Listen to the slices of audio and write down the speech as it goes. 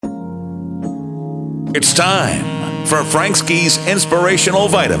It's time for Frank Ski's Inspirational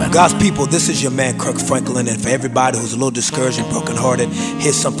Vitamin. God's people, this is your man, Kirk Franklin, and for everybody who's a little discouraged and brokenhearted,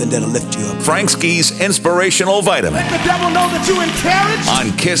 here's something that'll lift you up. Frank Ski's Inspirational Vitamin. Let the devil know that you encouraged.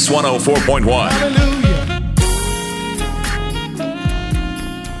 On KISS 104.1. Hallelujah.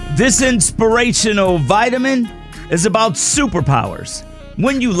 This Inspirational Vitamin is about superpowers.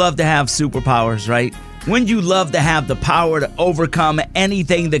 Wouldn't you love to have superpowers, right? Wouldn't you love to have the power to overcome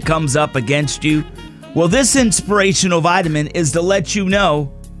anything that comes up against you? Well, this Inspirational Vitamin is to let you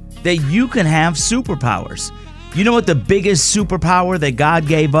know that you can have superpowers. You know what the biggest superpower that God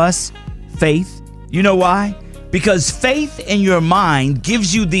gave us? Faith. You know why? Because faith in your mind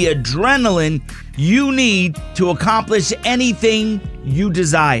gives you the adrenaline you need to accomplish anything you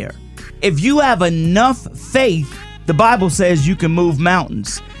desire. If you have enough faith, the Bible says you can move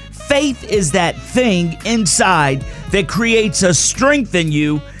mountains. Faith is that thing inside that creates a strength in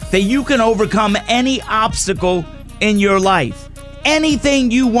you that you can overcome any obstacle in your life. Anything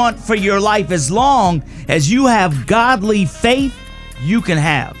you want for your life, as long as you have godly faith, you can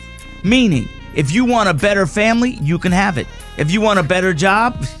have. Meaning, if you want a better family, you can have it. If you want a better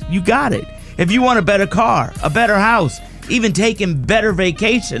job, you got it. If you want a better car, a better house, even taking better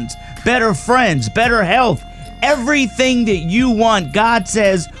vacations, better friends, better health, everything that you want, God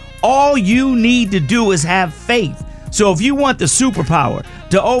says all you need to do is have faith. So if you want the superpower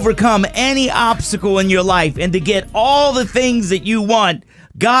to overcome any obstacle in your life and to get all the things that you want,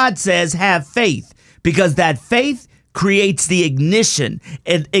 God says have faith, because that faith creates the ignition.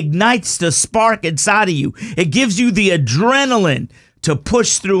 It ignites the spark inside of you. It gives you the adrenaline to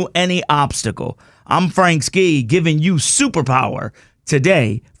push through any obstacle. I'm Frank Ski, giving you superpower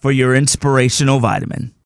today for your Inspirational Vitamin.